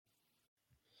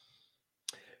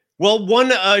Well,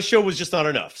 one show was just not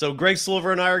enough. So Greg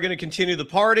Silver and I are going to continue the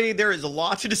party. There is a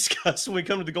lot to discuss when we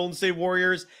come to the Golden State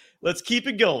Warriors. Let's keep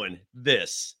it going.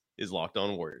 This is Locked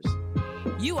On Warriors.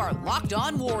 You are Locked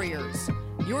On Warriors,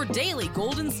 your daily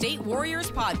Golden State Warriors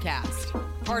podcast.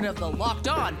 Part of the Locked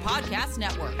On Podcast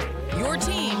Network, your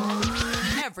team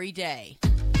every day.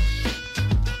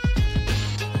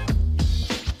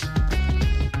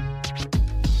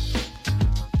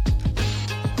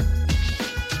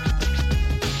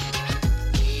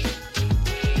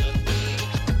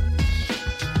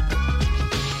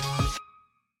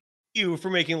 You for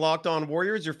making Locked On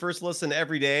Warriors your first listen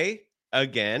every day.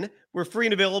 Again, we're free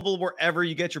and available wherever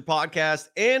you get your podcast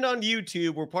and on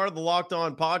YouTube. We're part of the Locked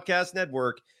On Podcast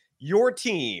Network, your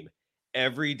team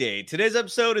every day. Today's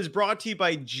episode is brought to you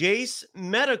by Jase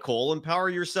Medical. Empower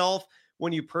yourself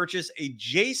when you purchase a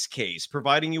Jase case,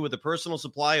 providing you with a personal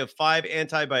supply of 5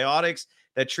 antibiotics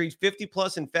that treat 50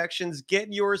 plus infections.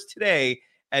 Get yours today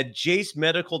at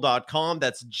jasemedical.com.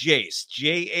 That's Jase,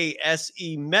 Jase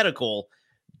Medical.com.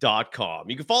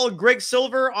 You can follow Greg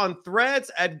Silver on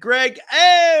Threads at Greg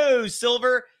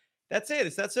Silver. That's it.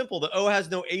 It's that simple. The O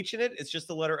has no H in it. It's just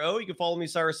the letter O. You can follow me,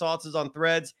 Cyrus Sauces, on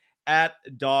Threads at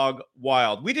Dog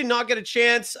Wild. We did not get a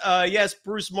chance. Yes,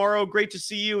 Bruce Morrow, great to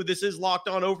see you. This is Locked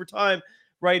On Overtime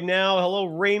right now. Hello,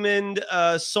 Raymond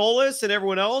Solis and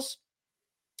everyone else.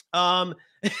 And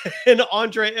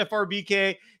Andre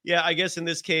FRBK. Yeah, I guess in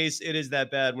this case, it is that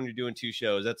bad when you're doing two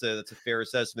shows. That's a fair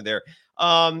assessment there.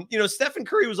 Stephen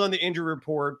Curry was on the injury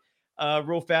report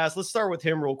real fast. Let's start with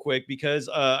him real quick because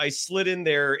I slid in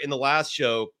there in the last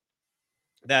show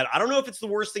that I don't know if it's the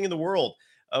worst thing in the world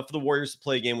for the Warriors to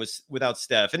play a game without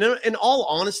Steph. And in all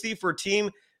honesty, for a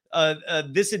team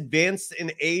this advanced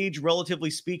in age, relatively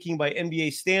speaking, by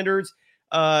NBA standards,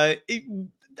 I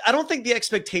don't think the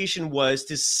expectation was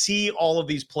to see all of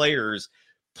these players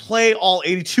play all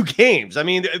 82 games. I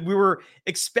mean, we were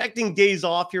expecting days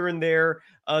off here and there.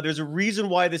 There's a reason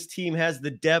why this team has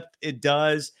the depth it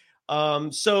does.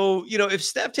 So, if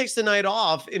Steph takes the night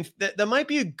off, that might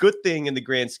be a good thing in the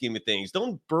grand scheme of things.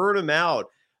 Don't burn him out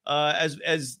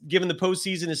as given the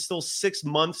postseason is still 6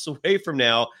 months away from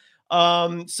now.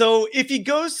 So if he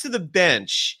goes to the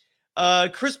bench,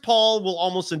 Chris Paul will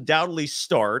almost undoubtedly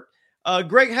start.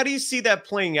 Greg, how do you see that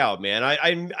playing out, man?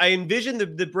 I envision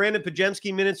the Brandon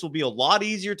Podziemski minutes will be a lot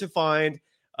easier to find.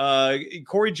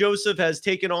 Corey Joseph has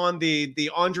taken on the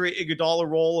Andre Iguodala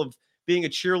role of being a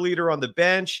cheerleader on the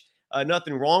bench.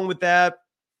 Nothing wrong with that.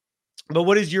 But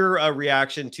what is your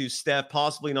reaction to Steph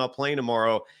possibly not playing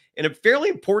tomorrow in a fairly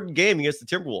important game against the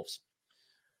Timberwolves?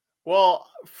 Well,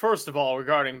 first of all,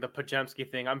 regarding the Podziemski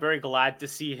thing, I'm very glad to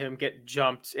see him get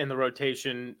jumped in the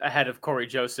rotation ahead of Corey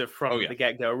Joseph from the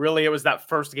get-go. Really, it was that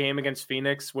first game against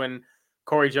Phoenix when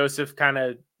Corey Joseph kind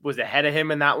of was ahead of him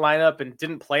in that lineup and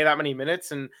didn't play that many minutes.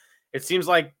 And it seems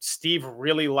like Steve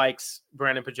really likes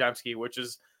Brandon Podziemski, which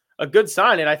is a good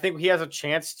sign. And I think he has a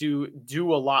chance to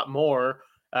do a lot more,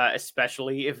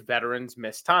 especially if veterans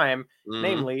miss time,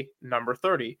 namely number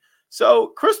 30. So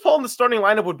Chris Paul in the starting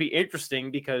lineup would be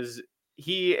interesting because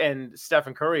he and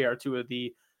Stephen Curry are two of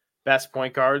the best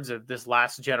point guards of this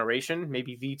last generation,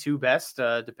 maybe the two best,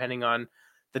 depending on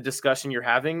the discussion you're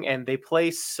having. And they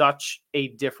play such a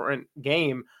different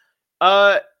game.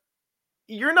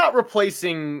 You're not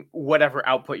replacing whatever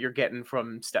output you're getting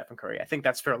from Stephen Curry. I think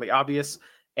that's fairly obvious,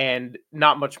 and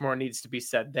not much more needs to be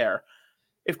said there.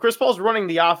 If Chris Paul's running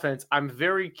the offense, I'm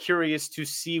very curious to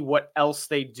see what else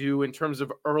they do in terms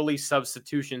of early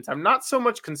substitutions. I'm not so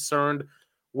much concerned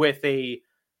with a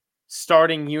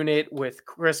starting unit with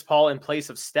Chris Paul in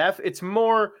place of Steph. It's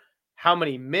more, how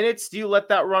many minutes do you let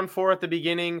that run for at the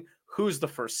beginning? Who's the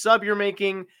first sub you're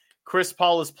making? Chris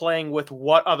Paul is playing with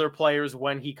what other players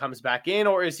when he comes back in,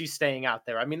 or is he staying out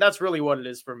there? I mean, that's really what it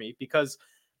is for me because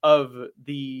of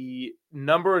the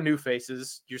number of new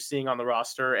faces you're seeing on the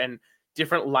roster and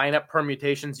different lineup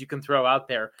permutations you can throw out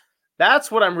there.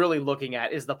 That's what I'm really looking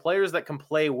at, is the players that can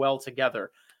play well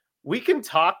together. We can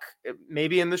talk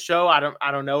maybe in the show. I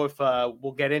don't know if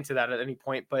we'll get into that at any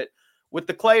point, but with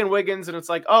the Clay and Wiggins, and it's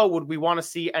like, oh, would we want to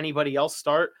see anybody else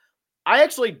start? I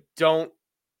actually don't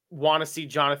want to see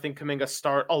Jonathan Kuminga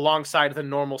start alongside the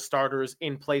normal starters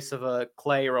in place of a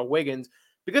Clay or a Wiggins,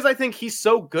 because I think he's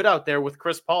so good out there with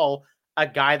Chris Paul, a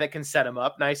guy that can set him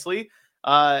up nicely.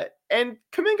 And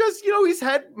Kuminga's, he's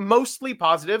had mostly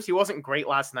positives. He wasn't great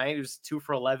last night. He was 2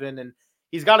 for 11, and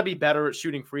he's got to be better at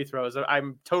shooting free throws.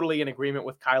 I'm totally in agreement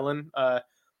with Kylan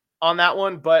on that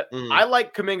one, but I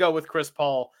like Kuminga with Chris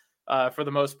Paul for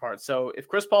the most part. So if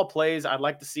Chris Paul plays, I'd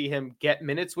like to see him get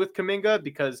minutes with Kuminga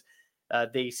because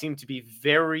they seem to be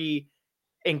very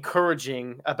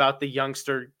encouraging about the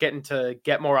youngster getting to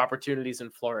get more opportunities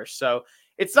and flourish. So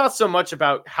it's not so much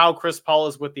about how Chris Paul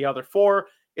is with the other four.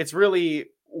 It's really,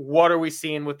 what are we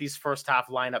seeing with these first half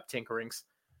lineup tinkerings?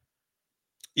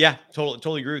 Yeah,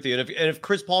 totally agree with you. And if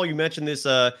Chris Paul, you mentioned this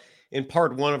in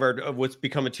part one of what's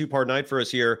become a two-part night for us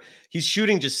here, he's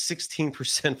shooting just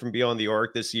 16% from beyond the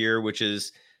arc this year, which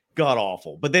is god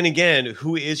awful. But then again,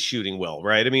 who is shooting well,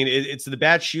 right? I mean, it's the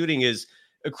bad shooting is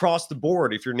across the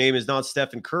board. If your name is not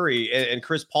Stephen Curry and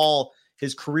Chris Paul,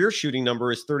 his career shooting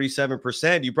number is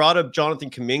 37%. You brought up Jonathan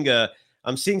Kuminga.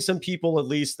 I'm seeing some people, at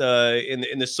least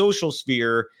in the social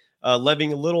sphere,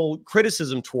 levying a little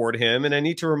criticism toward him. And I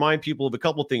need to remind people of a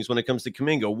couple things when it comes to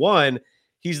Kuminga. One,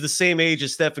 he's the same age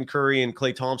as Stephen Curry and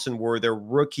Klay Thompson were their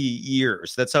rookie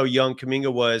years. That's how young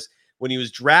Kuminga was when he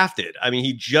was drafted. I mean,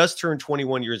 he just turned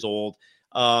 21 years old.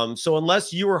 So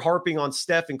unless you were harping on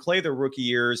Steph and Klay their rookie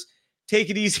years, take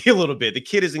it easy a little bit. The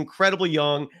kid is incredibly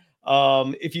young.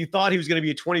 If you thought he was going to be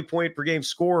a 20-point per game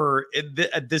scorer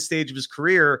at this stage of his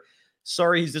career,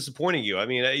 sorry, he's disappointing you. I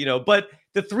mean, but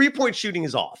the 3-point shooting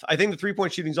is off. I think the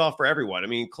 3-point shooting is off for everyone. I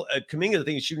mean, Kuminga, I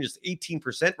think he's shooting just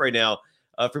 18% right now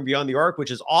from beyond the arc,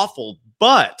 which is awful,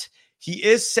 but he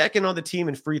is second on the team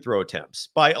in free throw attempts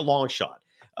by a long shot.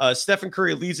 Stephen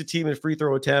Curry leads the team in free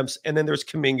throw attempts, and then there's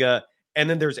Kuminga, and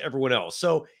then there's everyone else.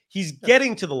 So he's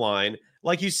getting to the line.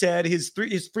 Like you said, his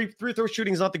free throw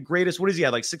shooting is not the greatest. What is he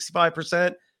at? Like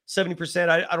 65%, 70%?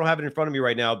 I don't have it in front of me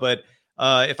right now, but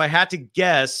if I had to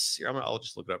guess, I'll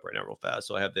just look it up right now real fast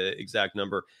so I have the exact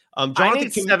number. I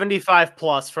need 75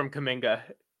 plus from Kuminga.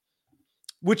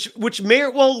 Which may,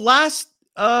 well, last,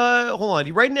 hold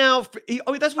on. Right now,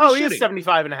 that's what he is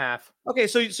 75 and a half. Okay,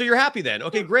 so you're happy then.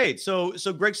 Okay, great. So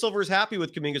Greg Silver is happy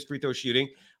with Kuminga's free throw shooting.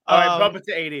 All right, bump it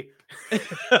to 80.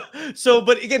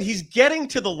 But again, he's getting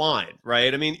to the line,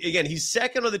 right? I mean, again, he's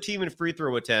second on the team in free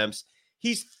throw attempts.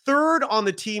 He's third on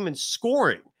the team in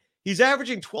scoring. He's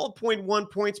averaging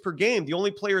 12.1 points per game. The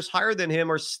only players higher than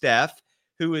him are Steph,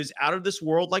 who is out of this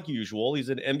world like usual. He's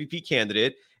an MVP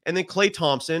candidate. And then Klay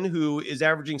Thompson, who is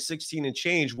averaging 16 and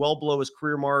change, well below his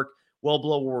career mark, well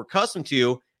below what we're accustomed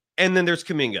to. And then there's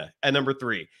Kuminga at number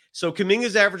 3. So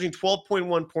Kuminga's averaging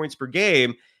 12.1 points per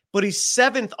game, but he's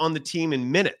 7th on the team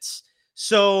in minutes.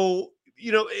 So,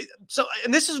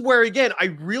 and this is where, again, I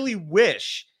really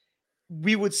wish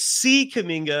we would see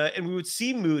Kuminga and we would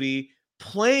see Moody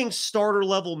playing starter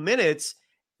level minutes,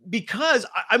 because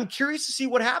I'm curious to see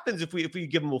what happens if we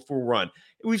give him a full run.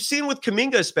 We've seen with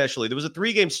Kuminga, especially, there was a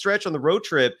 3-game stretch on the road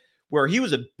trip where he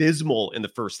was abysmal in the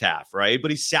first half, right? But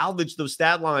he salvaged those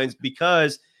stat lines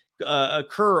because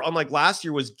Kerr, unlike last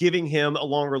year, was giving him a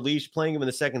longer leash, playing him in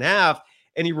the second half,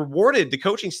 and he rewarded the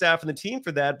coaching staff and the team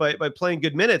for that by playing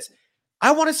good minutes.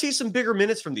 I want to see some bigger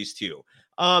minutes from these two.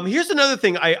 Here's another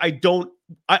thing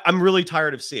I'm really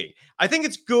tired of seeing. I think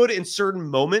it's good in certain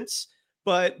moments,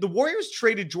 but the Warriors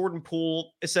traded Jordan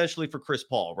Poole essentially for Chris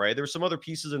Paul, right? There were some other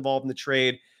pieces involved in the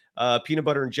trade, peanut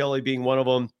butter and jelly being one of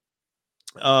them.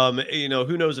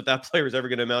 Who knows if that player is ever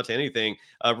going to amount to anything,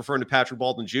 referring to Patrick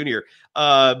Baldwin Jr.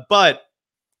 But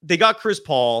they got Chris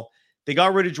Paul. They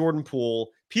got rid of Jordan Poole.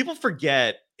 People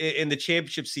forget in the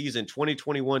championship season,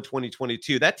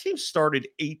 2021-2022, that team started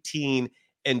 18-2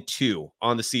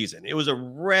 on the season. It was a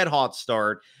red hot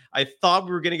start. I thought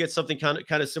we were going to get something kind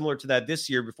of similar to that this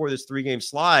year before this 3-game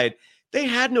slide. They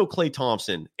had no Klay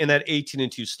Thompson in that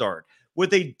 18-2 start.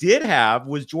 What they did have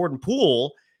was Jordan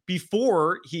Poole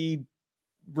before he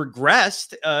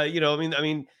regressed.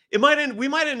 We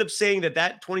might end up saying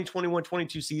that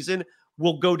 2021-22 season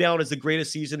will go down as the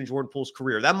greatest season in Jordan Poole's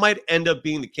career. That might end up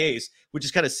being the case, which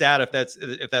is kind of sad if that's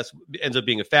ends up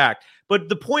being a fact. But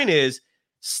the point is,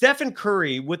 Stephen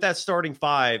Curry with that starting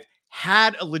 5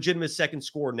 had a legitimate second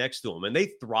scorer next to him, and they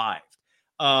thrived.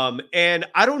 And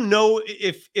I don't know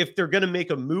if they're going to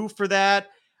make a move for that.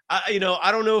 I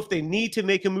don't know if they need to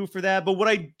make a move for that. But what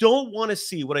I don't want to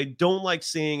see, what I don't like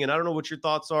seeing, and I don't know what your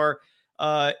thoughts are,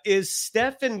 is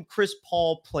Steph and Chris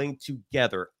Paul playing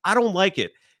together. I don't like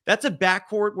it. That's a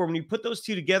backcourt where when you put those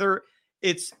two together,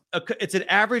 it's an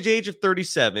average age of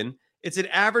 37. It's an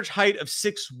average height of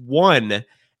 6'1",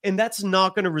 and that's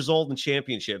not going to result in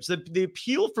championships. The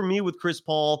appeal for me with Chris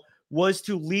Paul was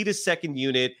to lead a second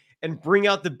unit and bring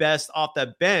out the best off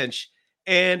that bench.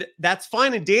 And that's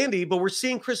fine and dandy, but we're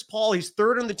seeing Chris Paul, he's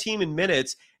third on the team in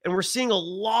minutes, and we're seeing a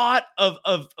lot of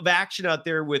action out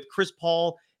there with Chris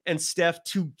Paul and Steph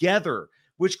together,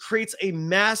 which creates a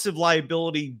massive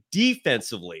liability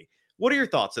defensively. What are your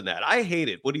thoughts on that? I hate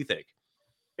it. What do you think?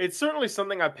 It's certainly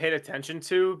something I paid attention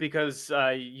to because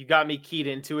you got me keyed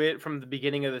into it from the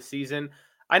beginning of the season.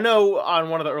 I know on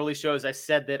one of the early shows I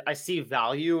said that I see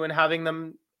value in having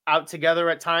them out together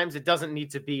at times. It doesn't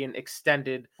need to be in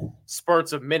extended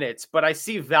spurts of minutes, but I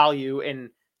see value in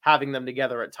having them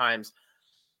together at times.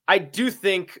 I do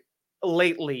think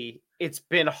lately it's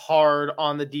been hard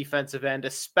on the defensive end,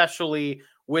 especially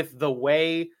with the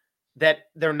way that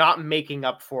they're not making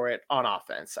up for it on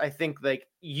offense. I think like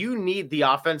you need the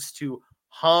offense to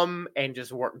hum and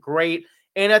just work great,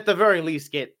 and at the very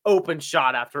least get open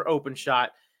shot after open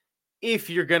shot if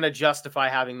you're going to justify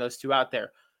having those two out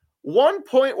there. One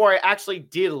point where I actually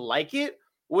did like it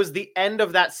was the end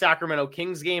of that Sacramento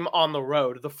Kings game on the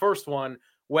road. The first one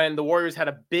when the Warriors had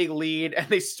a big lead and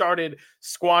they started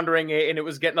squandering it and it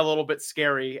was getting a little bit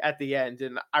scary at the end.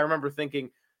 And I remember thinking,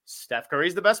 Steph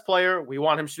Curry's the best player. We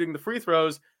want him shooting the free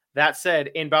throws. That said,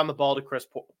 inbound the ball to Chris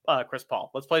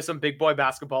Paul. Let's play some big boy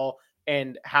basketball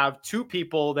and have two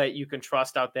people that you can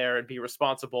trust out there and be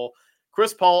responsible.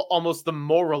 Chris Paul, almost the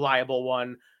more reliable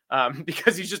one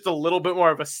because he's just a little bit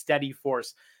more of a steady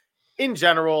force. In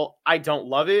general, I don't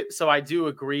love it. So I do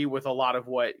agree with a lot of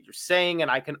what you're saying,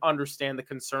 and I can understand the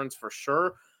concerns for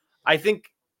sure. I think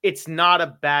it's not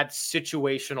a bad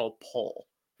situational pull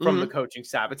from the coaching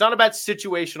staff. It's not a bad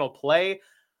situational play.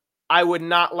 I would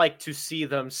not like to see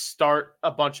them start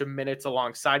a bunch of minutes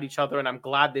alongside each other, and I'm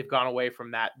glad they've gone away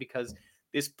from that because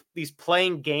these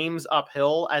playing games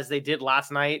uphill as they did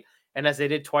last night and as they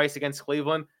did twice against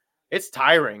Cleveland, it's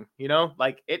tiring,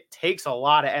 like it takes a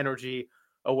lot of energy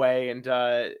away. And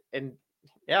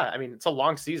yeah, I mean, it's a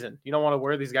long season. You don't want to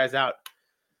wear these guys out.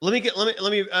 Let me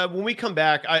when we come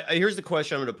back, here's the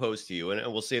question I'm going to pose to you,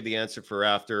 and we'll save the answer for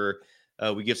after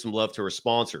we give some love to our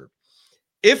sponsor.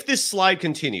 If this slide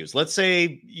continues, let's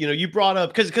say, you brought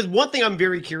up, because one thing I'm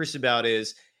very curious about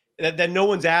is that no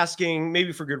one's asking,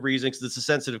 maybe for good reason, because it's a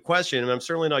sensitive question, and I'm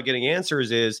certainly not getting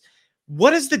answers, is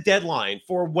what is the deadline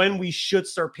for when we should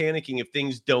start panicking if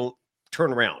things don't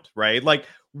turn around, right? Like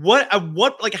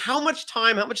how much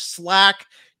time, how much slack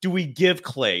do we give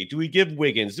Clay? Do we give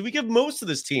Wiggins? Do we give most of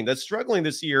this team that's struggling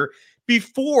this year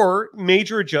before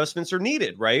major adjustments are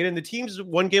needed, right? And the team's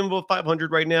one game above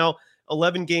 500 right now,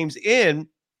 11 games in.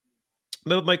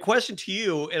 But my question to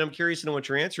you, and I'm curious to know what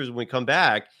your answer is when we come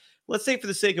back, let's say for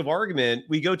the sake of argument,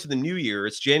 we go to the new year,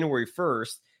 it's January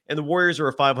 1st, and the Warriors are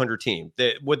a 500 team.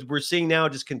 What we're seeing now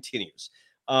just continues.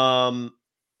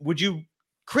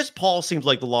 Chris Paul seems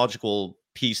like the logical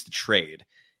piece to trade.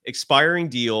 Expiring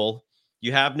deal.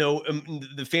 You have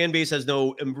the fan base has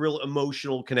no real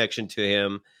emotional connection to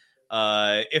him.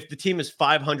 If the team is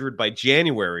 500 by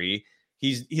January,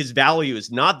 his value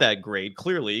is not that great,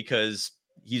 clearly, because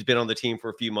he's been on the team for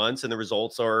a few months and the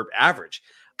results are average.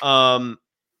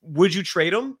 Would you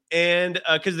trade him? And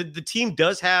because the team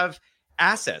does have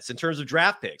assets in terms of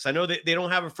draft picks. I know that they don't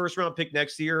have a first round pick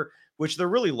next year, which they're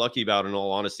really lucky about, in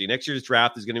all honesty. Next year's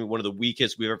draft is going to be one of the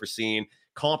weakest we've ever seen,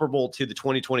 comparable to the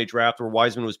 2020 draft where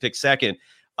Wiseman was picked second.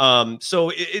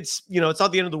 So it's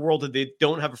not the end of the world that they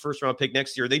don't have a first round pick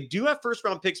next year. They do have first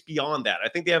round picks beyond that. I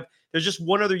think there's just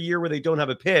one other year where they don't have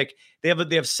a pick. They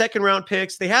have second round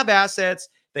picks. They have assets.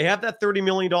 They have that $30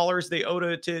 million they owe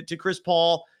to Chris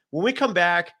Paul. When we come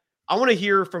back, I want to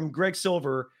hear from Greg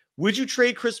Silver. Would you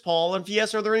trade Chris Paul? And if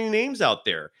yes, are there any names out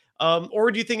there?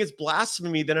 Or do you think it's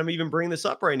blasphemy that I'm even bringing this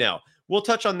up right now? We'll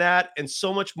touch on that and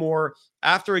so much more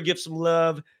after I give some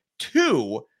love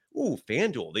to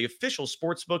FanDuel, the official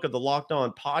sportsbook of the Locked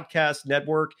On Podcast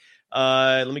Network.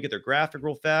 Let me get their graphic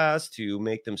real fast to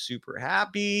make them super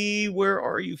happy. Where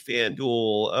are you,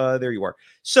 FanDuel? There you are.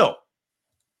 So,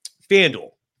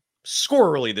 FanDuel.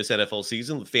 Score early this NFL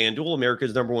season with FanDuel,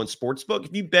 America's #1 sportsbook.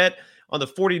 If you bet on the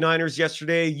 49ers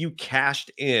yesterday, you cashed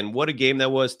in. What a game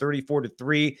that was,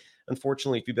 34-3.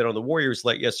 Unfortunately, if you bet on the Warriors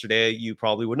late yesterday, you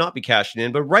probably would not be cashing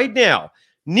in. But right now,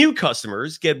 new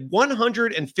customers get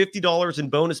 $150 in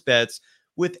bonus bets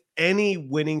with any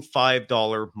winning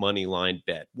 $5 money line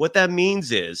bet. What that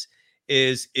means is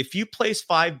if you place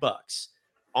 $5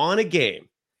 on a game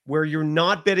where you're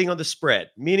not betting on the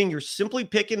spread, meaning you're simply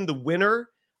picking the winner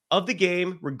of the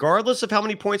game, regardless of how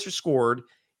many points are scored,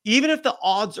 even if the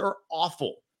odds are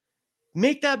awful,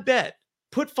 make that bet.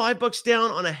 Put $5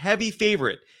 down on a heavy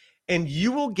favorite, and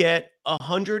you will get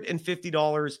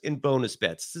 $150 in bonus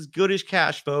bets. This is good as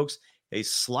cash, folks. They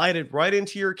slide it right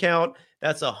into your account.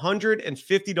 That's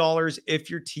 $150 if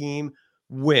your team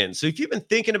wins. So if you've been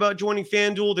thinking about joining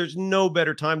FanDuel, there's no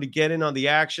better time to get in on the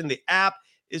action. The app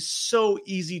is so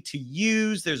easy to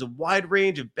use. There's a wide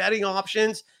range of betting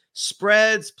options,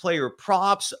 spreads, player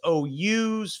props,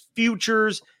 OUs,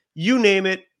 futures, you name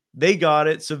it, they got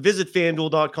it. So visit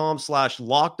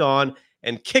FanDuel.com/lockedon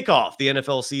and kick off the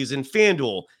NFL season.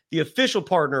 FanDuel, the official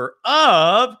partner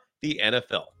of the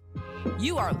NFL.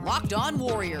 You are Locked On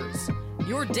Warriors,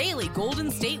 your daily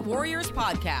Golden State Warriors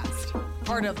podcast.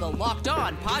 Part of the Locked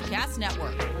On Podcast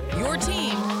Network, your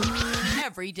team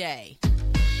every day.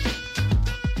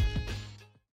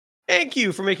 Thank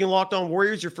you for making Locked On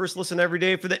Warriors your first listen every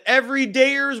day. For the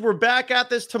everydayers, we're back at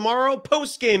this tomorrow.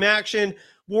 Post-game action.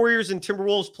 Warriors and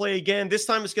Timberwolves play again. This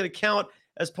time it's going to count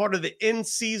as part of the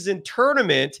in-season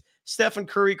tournament. Stephen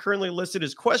Curry currently listed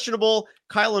as questionable.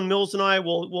 Kylan Mills and I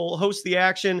will host the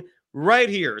action right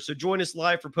here. So join us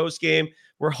live for post-game,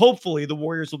 where hopefully the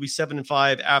Warriors will be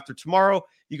 7-5 after tomorrow.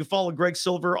 You can follow Greg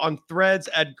Silver on Threads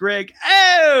at Greg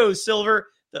Silver.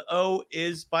 The O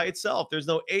is by itself. There's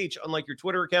no H, unlike your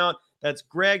Twitter account. That's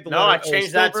Greg. No, I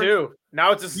changed that too.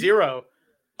 Now it's a 0.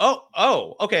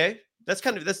 Oh, okay. That's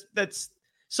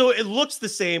so it looks the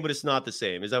same, but it's not the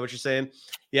same. Is that what you're saying?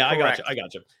 Yeah, Correct. I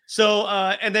got you. So,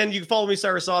 and then you can follow me,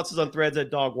 Cyrus Sauces, on Threads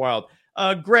at Dog Wild.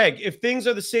 Greg, if things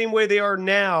are the same way they are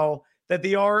now that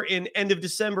they are in end of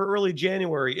December, early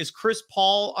January, is Chris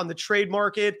Paul on the trade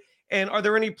market? And are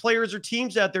there any players or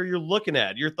teams out there you're looking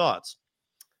at? Your thoughts?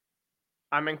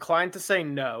 I'm inclined to say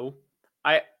no.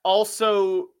 I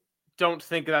also don't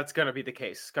think that's going to be the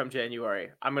case come January.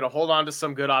 I'm going to hold on to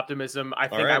some good optimism. I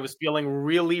think I was feeling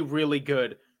really, really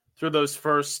good through those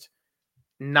first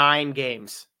 9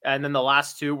 games. And then the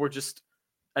last 2 were just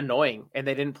annoying and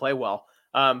they didn't play well.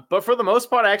 But for the most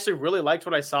part, I actually really liked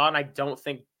what I saw, and I don't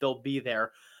think they'll be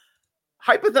there.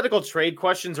 Hypothetical trade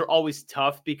questions are always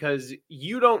tough because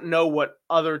you don't know what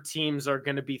other teams are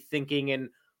going to be thinking and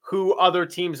who other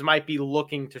teams might be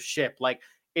looking to ship. Like,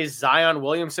 is Zion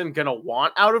Williamson going to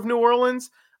want out of New Orleans?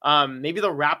 Maybe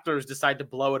the Raptors decide to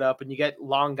blow it up and you get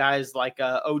long guys like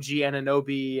OG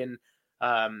Anunoby and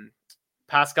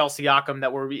Pascal Siakam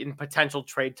that were in potential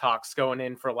trade talks going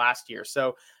in for last year.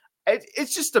 So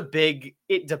it's just a big,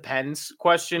 it depends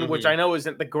question, which I know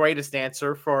isn't the greatest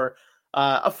answer for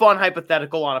a fun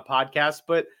hypothetical on a podcast,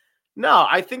 but no,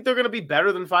 I think they're going to be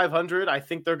better than 500. I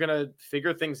think they're going to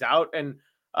figure things out. And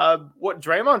what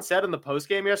Draymond said in the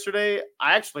postgame yesterday,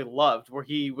 I actually loved, where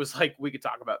he was like, we could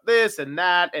talk about this and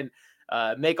that and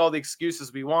make all the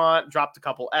excuses we want, dropped a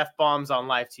couple F-bombs on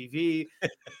live TV.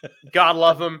 God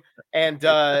love him. And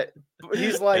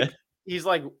he's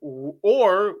like,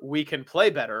 or we can play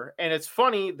better. And it's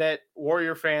funny that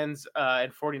Warrior fans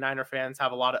and 49er fans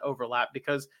have a lot of overlap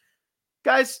because,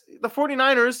 guys, the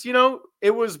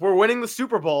 49ers, we're winning the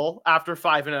Super Bowl after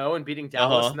 5-0 and beating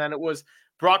Dallas. And then it was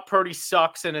Brock Purdy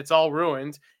sucks and it's all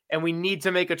ruined and we need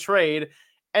to make a trade.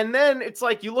 And then it's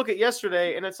like, you look at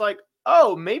yesterday and it's like,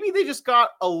 oh, maybe they just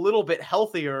got a little bit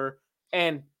healthier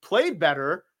and played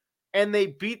better. And they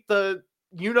beat the,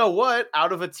 what,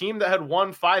 out of a team that had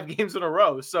won 5 games in a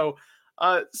row. So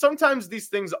sometimes these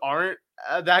things aren't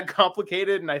that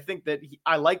complicated. And I think that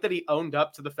I like that he owned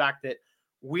up to the fact that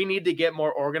we need to get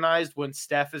more organized when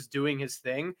Steph is doing his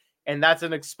thing. And that's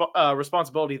an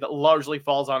responsibility that largely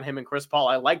falls on him and Chris Paul.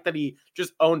 I like that he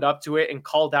just owned up to it and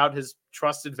called out his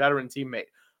trusted veteran teammate.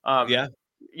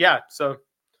 Yeah. So.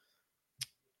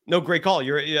 No, great call.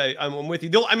 I'm with you.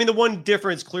 The one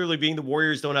difference clearly being the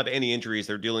Warriors don't have any injuries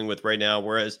they're dealing with right now,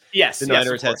 whereas the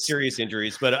Niners had serious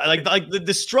injuries. But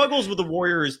the struggles with the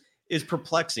Warriors is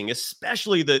perplexing,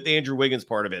 especially the Andrew Wiggins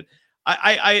part of it.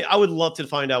 I would love to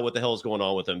find out what the hell is going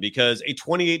on with him, because a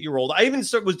 28-year-old, I even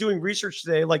was doing research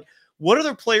today, like what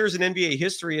other players in NBA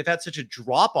history have had such a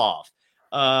drop-off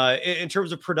in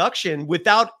terms of production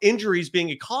without injuries being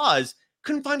a cause?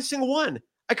 Couldn't find a single one.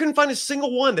 I couldn't find a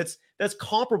single one that's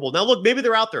comparable. Now, look, maybe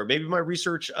they're out there. Maybe my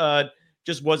research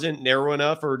just wasn't narrow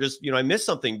enough, or just, I missed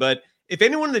something. But if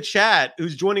anyone in the chat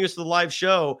who's joining us for the live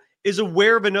show is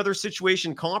aware of another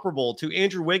situation comparable to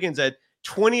Andrew Wiggins at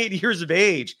 28 years of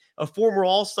age, a former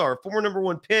All-Star, former number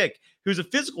 1 pick, who's a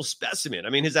physical specimen. I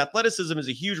mean, his athleticism is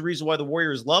a huge reason why the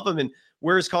Warriors love him and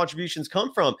where his contributions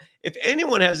come from. If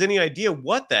anyone has any idea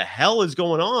what the hell is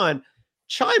going on,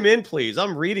 chime in, please.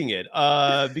 I'm reading it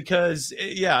because,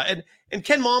 yeah. And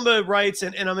Ken Mamba writes,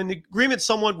 and I'm in agreement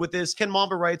somewhat with this. Ken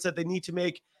Mamba writes that the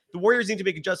Warriors need to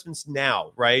make adjustments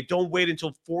now, right? Don't wait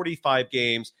until 45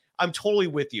 games. I'm totally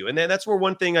with you. And then that's where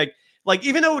one thing, like,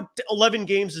 even though 11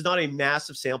 games is not a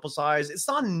massive sample size, it's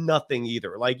not nothing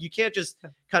either. Like, you can't just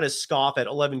kind of scoff at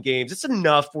 11 games. It's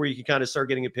enough where you can kind of start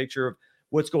getting a picture of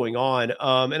what's going on.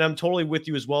 And I'm totally with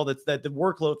you as well that the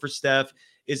workload for Steph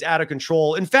is out of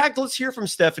control. In fact, let's hear from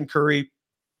Stephen Curry.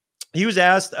 He was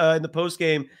asked in the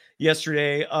postgame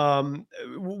yesterday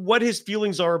what his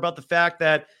feelings are about the fact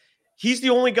that he's the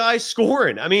only guy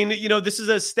scoring. I mean, this is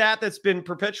a stat that's been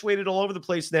perpetuated all over the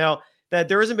place now, that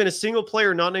there hasn't been a single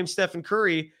player not named Stephen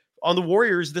Curry on the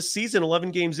Warriors this season,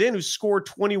 11 games in, who scored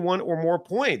 21 or more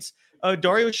points.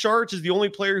 Dario Saric is the only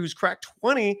player who's cracked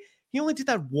 20. He only did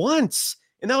that once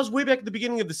And that was way back at the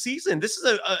beginning of the season. This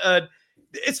is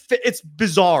it's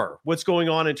bizarre what's going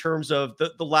on in terms of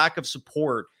the lack of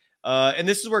support. And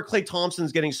this is where Klay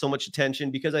Thompson's getting so much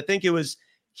attention, because I think he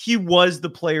was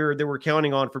the player they were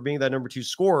counting on for being that number 2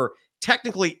 scorer.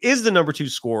 Technically is the number 2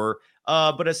 scorer,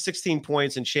 but at 16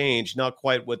 points and change, not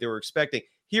quite what they were expecting.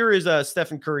 Here is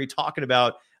Stephen Curry talking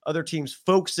about other teams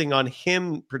focusing on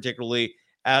him particularly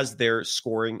as their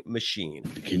scoring machine.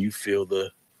 Can you feel the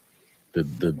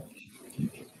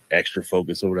extra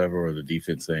focus or whatever, or the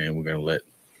defense saying we're going to let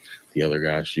the other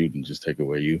guy shoot and just take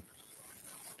away you?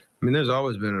 I mean, there's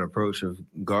always been an approach of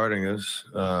guarding us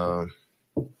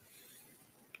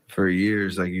for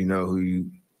years. Like,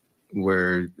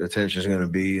 where attention is going to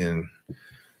be, and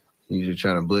usually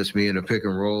trying to blitz me in a pick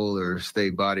and roll or stay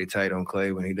body tight on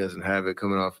Klay when he doesn't have it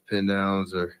coming off pin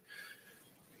downs, or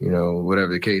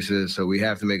whatever the case is. So we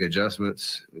have to make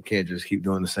adjustments. We can't just keep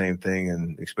doing the same thing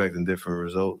and expecting different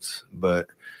results. But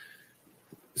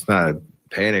it's not a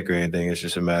panic or anything. It's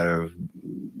just a matter of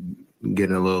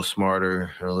getting a little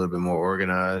smarter and a little bit more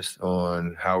organized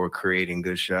on how we're creating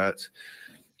good shots,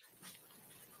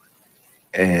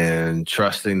 and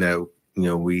trusting that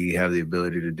we have the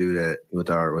ability to do that with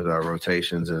our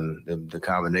rotations and the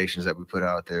combinations that we put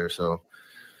out there. So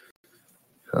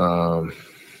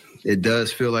it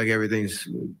does feel like everything's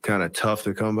kind of tough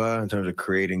to come by in terms of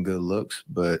creating good looks,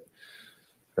 but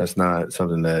that's not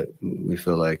something that we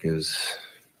feel like is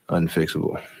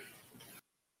unfixable.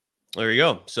 There you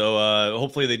go. So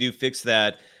hopefully they do fix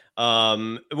that.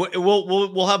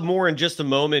 We'll have more in just a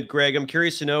moment. Greg, I'm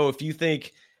curious to know if you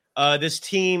think this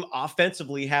team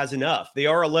offensively has enough. They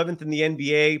are 11th in the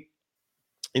NBA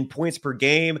in points per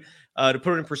game. To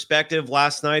put it in perspective,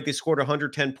 last night they scored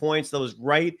 110 points. That was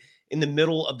right in the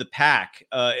middle of the pack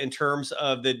in terms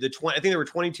of the 20. I think there were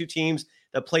 22 teams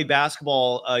that played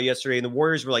basketball yesterday, and the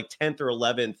Warriors were like 10th or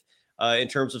 11th in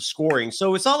terms of scoring.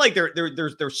 So it's not like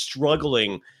they're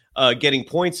struggling getting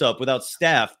points up without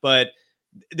Steph, but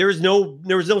there was no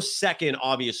second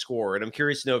obvious score. And I'm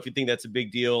curious to know if you think that's a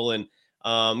big deal. And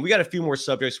we got a few more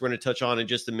subjects we're going to touch on in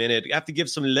just a minute. I have to give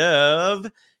some love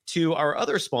to our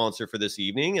other sponsor for this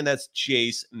evening, and that's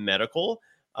Jase Medical.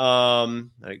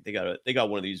 They got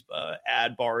one of these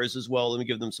ad bars as well. Let me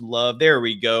give them some love. There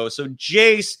we go. So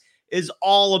Jase is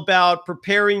all about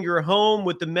preparing your home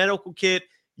with the medical kit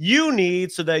you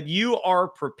need so that you are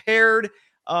prepared.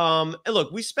 And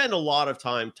look, we spend a lot of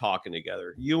time talking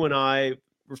together, you and I,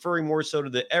 referring more so to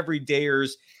the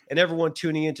everydayers and everyone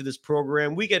tuning into this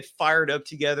program. We get fired up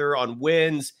together on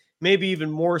wins, maybe even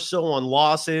more so on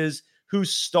losses,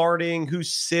 who's starting,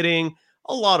 who's sitting,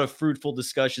 a lot of fruitful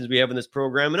discussions we have in this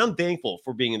program. And I'm thankful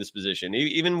for being in this position,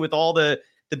 even with all the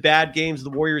bad games the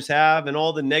Warriors have and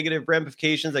all the negative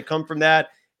ramifications that come from that.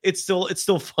 It's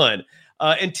still fun.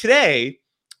 And today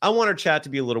I want our chat to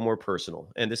be a little more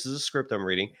personal. And this is a script I'm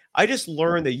reading. I just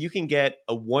learned that you can get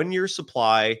a 1-year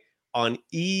supply on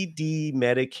ED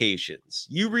medications.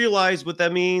 You realize what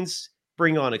that means?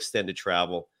 Bring on extended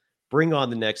travel. Bring on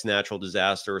the next natural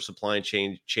disaster or supply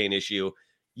chain issue.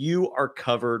 You are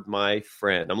covered, my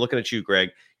friend. I'm looking at you, Greg.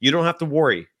 You don't have to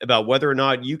worry about whether or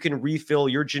not you can refill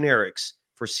your generics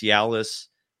for Cialis,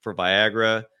 for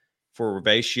Viagra, for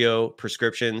Revatio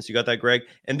prescriptions. You got that, Greg?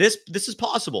 And this is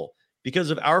possible because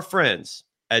of our friends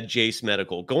at Jase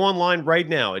Medical. Go online right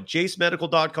now at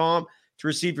jasemedical.com to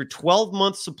receive your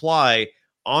 12-month supply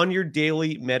on your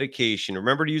daily medication.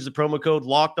 Remember to use the promo code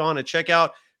LOCKEDON at checkout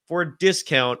for a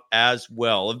discount as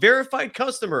well. A verified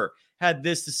customer had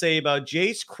this to say about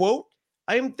Jase, quote,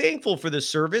 "I am thankful for this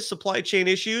service. Supply chain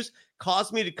issues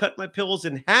caused me to cut my pills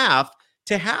in half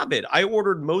to have it. I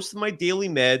ordered most of my daily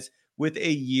meds with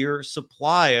a year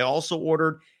supply. I also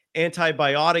ordered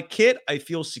antibiotic kit. I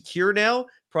feel secure now.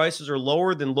 Prices are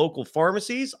lower than local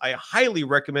pharmacies. I highly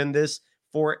recommend this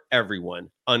for everyone,"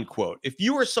 unquote. If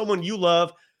you are someone you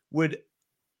love would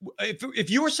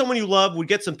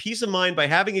get some peace of mind by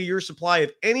having a year supply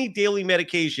of any daily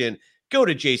medication, go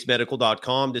to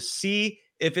jasemedical.com to see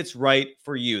if it's right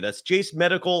for you. That's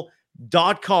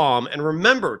jasemedical.com. And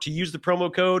remember to use the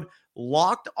promo code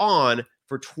Locked On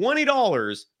for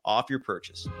 $20 off your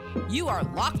purchase. You are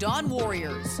Locked On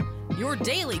Warriors, your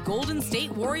daily Golden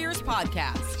State Warriors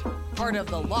podcast. Part of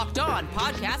the Locked On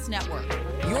Podcast Network,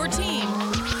 your team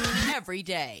every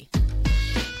day.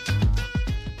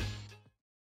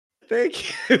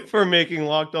 Thank you for making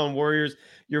Locked On Warriors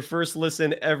your first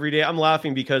listen every day. I'm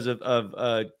laughing because of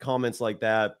comments like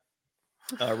that.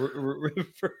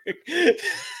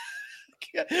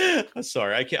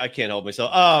 Sorry, I can't help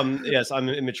myself. Yes, I'm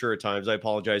immature at times. I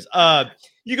apologize.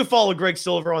 You can follow Greg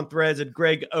Silver on Threads at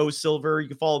Greg O Silver. You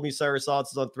can follow me, Cyrus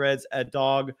Otts, on Threads at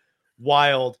Dog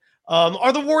Wild.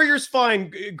 Are the Warriors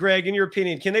fine, Greg, in your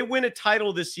opinion? Can they win a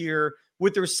title this year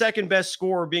with their second best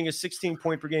scorer being a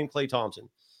 16-point per game Klay Thompson?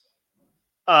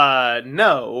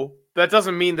 No. That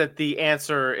doesn't mean that the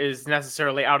answer is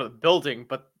necessarily out of the building,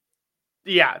 but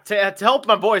yeah, to help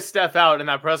my boy Steph out in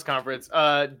that press conference,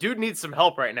 dude needs some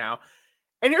help right now.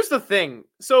 And here's the thing.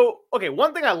 So, okay,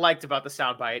 one thing I liked about the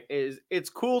soundbite is it's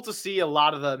cool to see a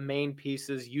lot of the main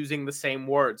pieces using the same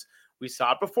words. We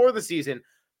saw it before the season.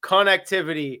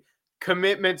 Connectivity,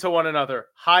 commitment to one another,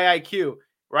 high IQ.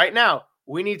 Right now,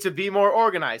 we need to be more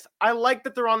organized. I like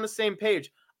that they're on the same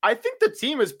page. I think the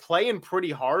team is playing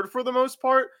pretty hard for the most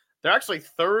part. They're actually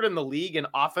third in the league in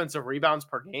offensive rebounds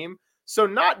per game. So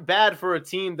not bad for a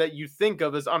team that you think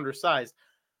of as undersized.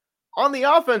 On the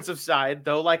offensive side,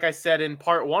 though, like I said in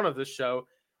part one of the show,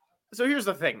 so here's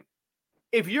the thing.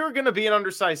 If you're going to be an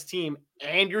undersized team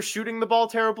and you're shooting the ball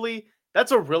terribly,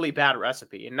 that's a really bad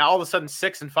recipe. And now all of a sudden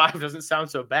 6-5 doesn't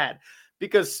sound so bad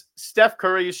because Steph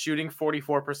Curry is shooting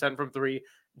 44% from three.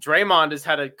 Draymond has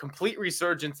had a complete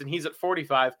resurgence and he's at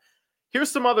 45.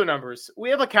 Here's some other numbers. We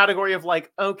have a category of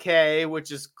like, okay,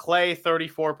 which is Klay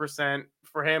 34%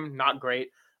 for him. Not great.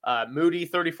 Moody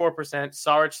 34%,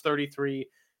 Saric 33,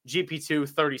 GP2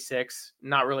 36,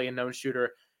 not really a known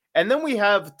shooter. And then we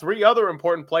have three other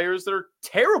important players that are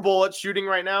terrible at shooting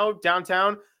right now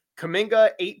downtown.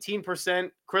 Kuminga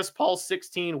 18%, Chris Paul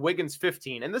 16, Wiggins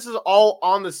 15. And this is all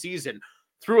on the season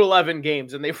through 11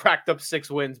 games. And they've racked up 6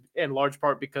 wins in large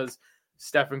part because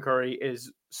Stephen Curry is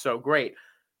so great.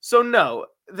 So no,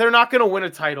 they're not going to win a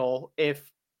title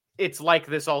if it's like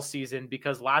this all season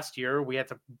because last year we had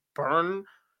to burn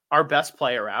our best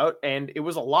player out and it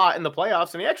was a lot in the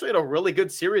playoffs. And he actually had a really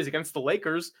good series against the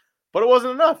Lakers, but it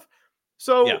wasn't enough.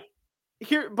 So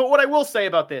but what I will say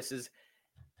about this is,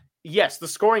 yes, the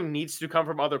scoring needs to come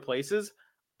from other places.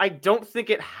 I don't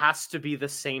think it has to be the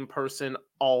same person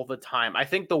all the time. I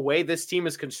think the way this team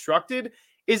is constructed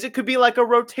is it could be like a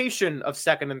rotation of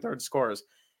second and third scorers.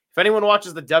 If anyone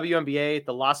watches the WNBA,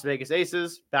 the Las Vegas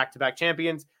Aces, back-to-back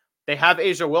champions, they have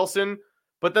Asia Wilson,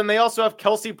 but then they also have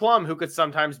Kelsey Plum, who could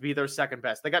sometimes be their second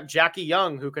best. They got Jackie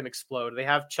Young, who can explode. They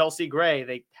have Chelsea Gray.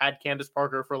 They had Candace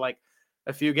Parker for like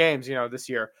a few games, this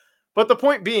year. But the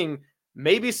point being,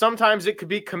 maybe sometimes it could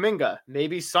be Kuminga.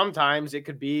 Maybe sometimes it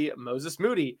could be Moses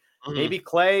Moody. Mm-hmm. Maybe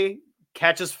Klay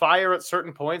catches fire at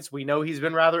certain points. We know he's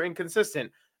been rather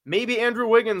inconsistent. Maybe Andrew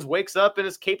Wiggins wakes up and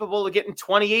is capable of getting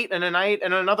 28 in a night,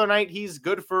 and another night he's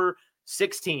good for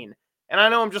 16. And I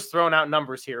know I'm just throwing out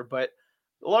numbers here, but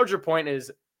the larger point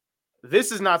is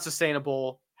this is not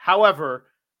sustainable. However,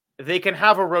 they can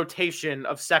have a rotation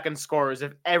of second scorers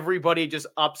if everybody just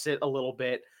ups it a little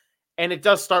bit. And it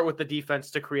does start with the defense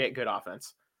to create good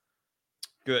offense.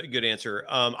 Good answer.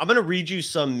 I'm going to read you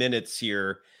some minutes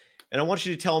here, and I want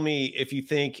you to tell me if you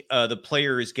think the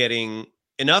player is getting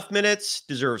enough minutes,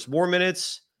 deserves more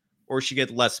minutes, or should get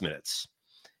less minutes.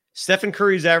 Stephen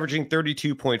Curry is averaging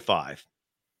 32.5.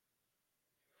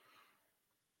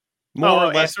 More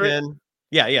or less than.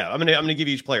 Yeah. I'm gonna give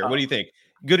you each player. What do you think?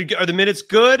 Good? Are the minutes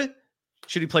good?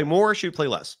 Should he play more? Or should he play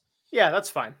less? Yeah, that's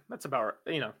fine. That's about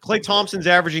Klay Thompson's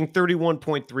averaging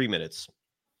 31.3 minutes.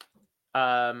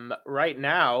 Right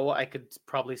now, I could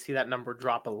probably see that number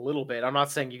drop a little bit. I'm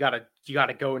not saying you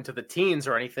gotta go into the teens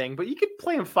or anything, but you could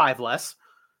play him 5 less.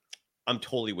 I'm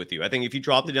totally with you. I think if you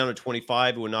dropped it down to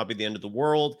 25, it would not be the end of the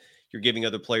world. You're giving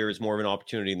other players more of an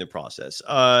opportunity in the process.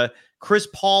 Chris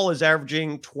Paul is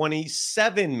averaging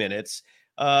 27 minutes.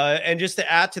 And just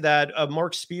to add to that,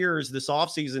 Mark Spears this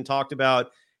offseason talked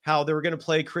about how they were going to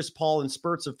play Chris Paul in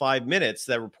spurts of 5 minutes.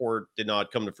 That report did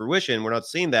not come to fruition. We're not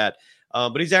seeing that.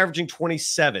 But he's averaging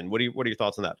 27. What are your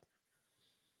thoughts on that?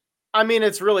 I mean,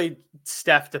 it's really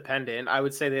Steph dependent. I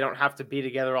would say they don't have to be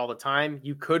together all the time.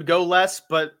 You could go less,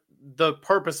 but the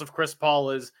purpose of Chris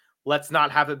Paul is let's not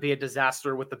have it be a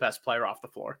disaster with the best player off the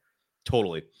floor.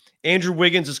 Totally. Andrew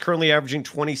Wiggins is currently averaging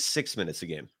 26 minutes a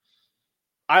game.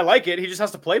 I like it. He just has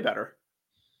to play better.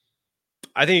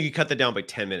 I think you could cut that down by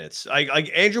 10 minutes. Like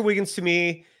Andrew Wiggins, to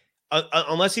me,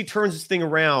 unless he turns this thing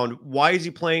around, why is he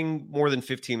playing more than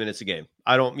 15 minutes a game?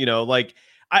 I don't,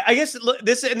 I guess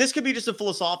this could be just a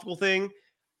philosophical thing.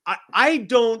 I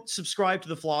don't subscribe to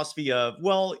the philosophy of,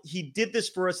 well, he did this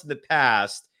for us in the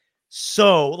past.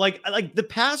 So like the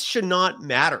past should not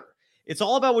matter. It's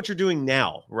all about what you're doing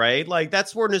now, right? Like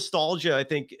that's where nostalgia, I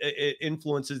think, it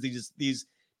influences these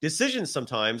decisions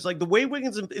sometimes. Like the way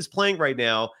Wiggins is playing right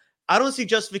now, I don't see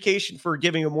justification for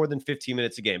giving him more than 15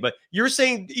 minutes a game. But you're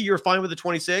saying you're fine with the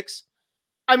 26?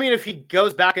 I mean, if he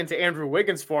goes back into Andrew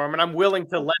Wiggins form, and I'm willing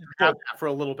to let him have that for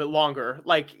a little bit longer.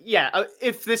 Like, yeah,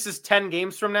 if this is 10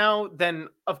 games from now, then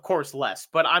of course less.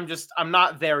 But I'm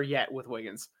not there yet with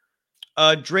Wiggins.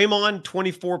 Draymond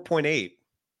 24.8.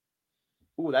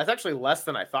 Ooh, that's actually less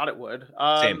than I thought it would.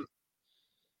 Same.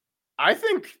 I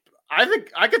think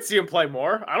I could see him play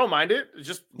more. I don't mind it. It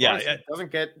just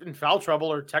doesn't get in foul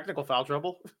trouble or technical foul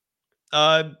trouble.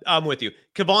 I'm with you.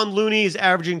 Kevon Looney is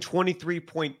averaging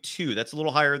 23.2. That's a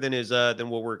little higher than than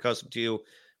what we're accustomed to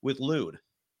with Loon.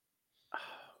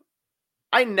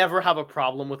 I never have a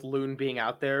problem with Loon being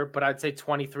out there, but I'd say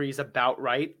 23 is about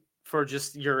right for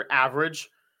just your average.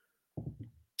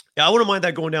 Yeah, I wouldn't mind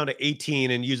that going down to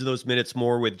 18 and using those minutes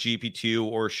more with GP2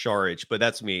 or Saric, but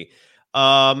that's me.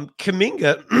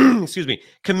 Kuminga, excuse me.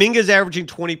 Kuminga's averaging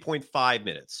 20.5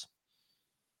 minutes.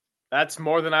 That's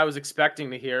more than I was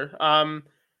expecting to hear.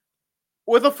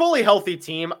 With a fully healthy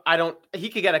team, he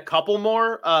could get a couple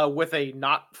more. With a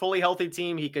not fully healthy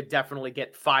team, he could definitely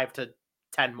get 5 to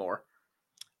 10 more.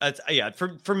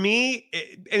 For me,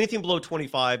 anything below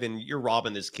 25, and you're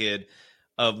robbing this kid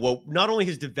of what not only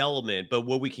his development, but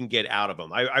what we can get out of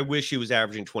him. I wish he was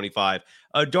averaging 25.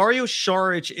 Dario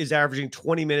Saric is averaging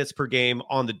 20 minutes per game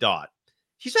on the dot.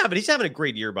 He's having a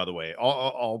great year, by the way,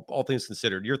 all things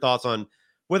considered. Your thoughts on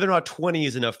whether or not 20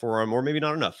 is enough for him or maybe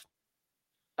not enough?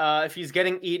 If he's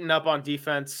getting eaten up on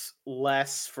defense,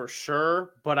 less for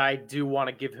sure, but I do want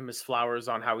to give him his flowers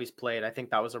on how he's played. I think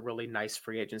that was a really nice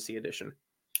free agency addition.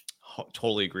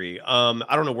 Totally agree.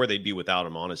 I don't know where they'd be without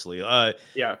him, honestly.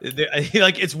 Yeah.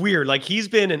 It's weird. Like, he's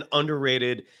been an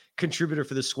underrated contributor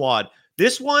for the squad.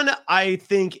 This one, I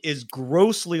think, is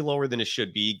grossly lower than it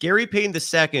should be. Gary Payton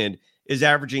II is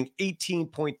averaging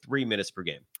 18.3 minutes per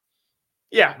game.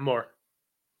 Yeah, more.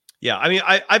 Yeah, I mean,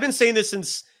 I've been saying this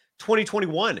since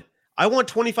 2021. I want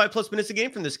 25 plus minutes a game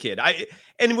from this kid.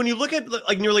 And when you look at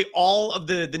like nearly all of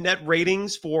the net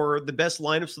ratings for the best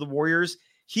lineups of the Warriors,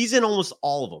 he's in almost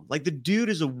all of them. Like, the dude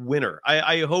is a winner.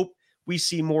 I hope we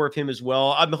see more of him as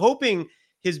well. I'm hoping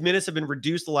his minutes have been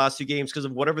reduced the last 2 games because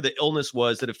of whatever the illness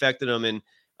was that affected him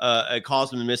and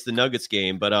caused him to miss the Nuggets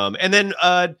game. But and then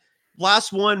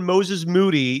last one, Moses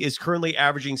Moody is currently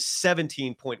averaging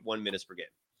 17.1 minutes per game.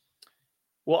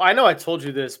 Well, I know I told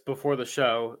you this before the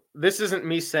show. This isn't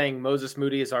me saying Moses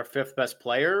Moody is our 5th best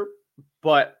player,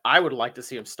 but I would like to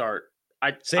see him start.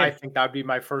 I think that would be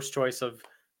my first choice of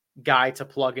guy to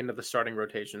plug into the starting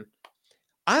rotation.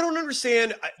 I don't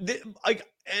understand. I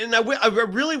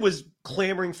really was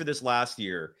clamoring for this last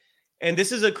year, and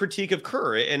this is a critique of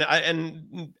Kerr. And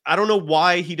I don't know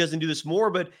why he doesn't do this more,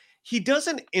 but he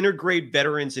doesn't integrate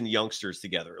veterans and youngsters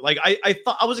together. Like, I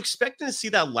thought I was expecting to see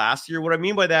that last year. What I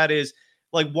mean by that is,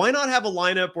 like, why not have a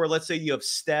lineup where, let's say, you have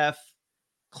Steph,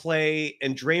 Clay,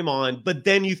 and Draymond, but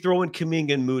then you throw in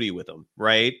Kuminga and Moody with them,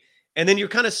 right? And then you're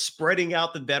kind of spreading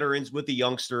out the veterans with the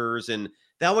youngsters. And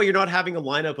that way you're not having a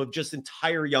lineup of just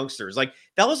entire youngsters. Like,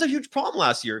 that was a huge problem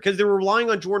last year because they were relying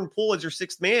on Jordan Poole as your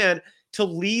 6th man to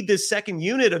lead this second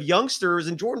unit of youngsters.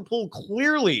 And Jordan Poole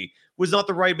clearly was not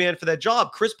the right man for that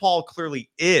job. Chris Paul clearly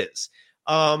is.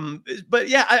 But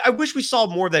yeah, I wish we saw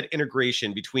more of that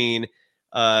integration between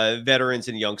veterans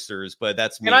and youngsters, but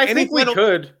that's me. And I think we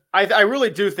could. I really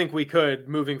do think we could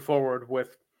moving forward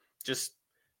with just,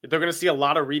 they're going to see a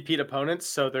lot of repeat opponents,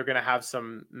 so they're going to have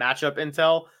some matchup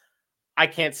intel. I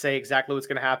can't say exactly what's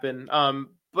going to happen.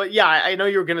 But yeah, I know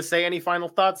you were going to say any final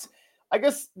thoughts. I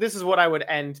guess this is what I would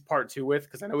end part 2 with,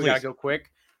 because I know we got to go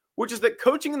quick, which is that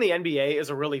coaching in the NBA is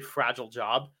a really fragile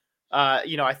job.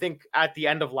 I think at the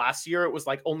end of last year, it was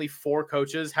like only 4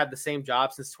 coaches had the same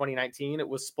job since 2019. It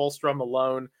was Spoelstra,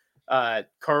 Malone,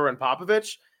 Kerr, and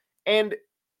Popovich. And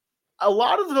a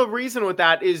lot of the reason with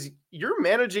that is you're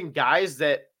managing guys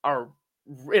that are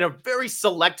in a very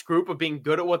select group of being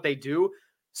good at what they do.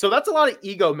 So that's a lot of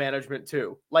ego management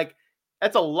too. Like,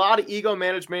 that's a lot of ego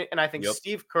management. And I think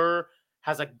Steve Kerr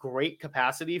has a great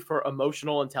capacity for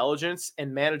emotional intelligence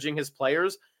and managing his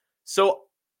players. So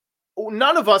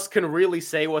none of us can really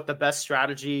say what the best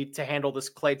strategy to handle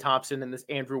this Klay Thompson and this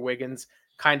Andrew Wiggins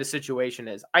kind of situation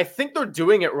is. I think they're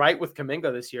doing it right with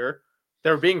Kuminga this year.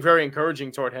 They're being very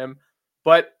encouraging toward him,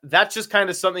 but that's just kind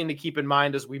of something to keep in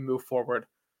mind as we move forward.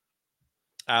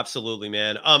 Absolutely,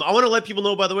 man. I want to let people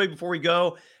know, by the way, before we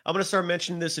go, I'm going to start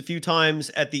mentioning this a few times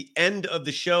at the end of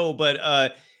the show,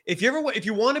 but if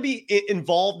you want to be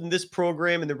involved in this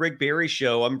program and the Rick Barry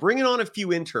Show, I'm bringing on a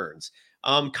few interns.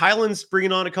 Kylan's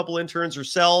bringing on a couple interns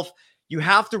herself. You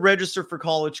have to register for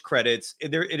college credits.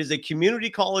 It is a community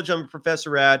college I'm a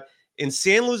professor at in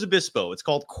San Luis Obispo. It's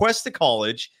called Cuesta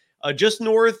College, just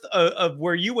north of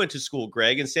where you went to school,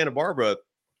 Greg, in Santa Barbara.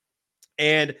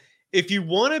 And if you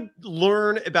want to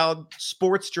learn about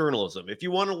sports journalism, if you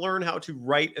want to learn how to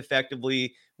write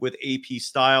effectively with AP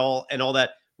style and all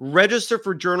that, register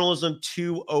for Journalism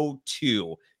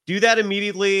 202. Do that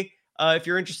immediately. if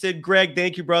you're interested. Greg,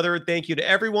 thank you, brother. Thank you to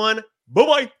everyone.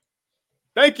 Bye-bye.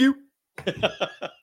 Thank you.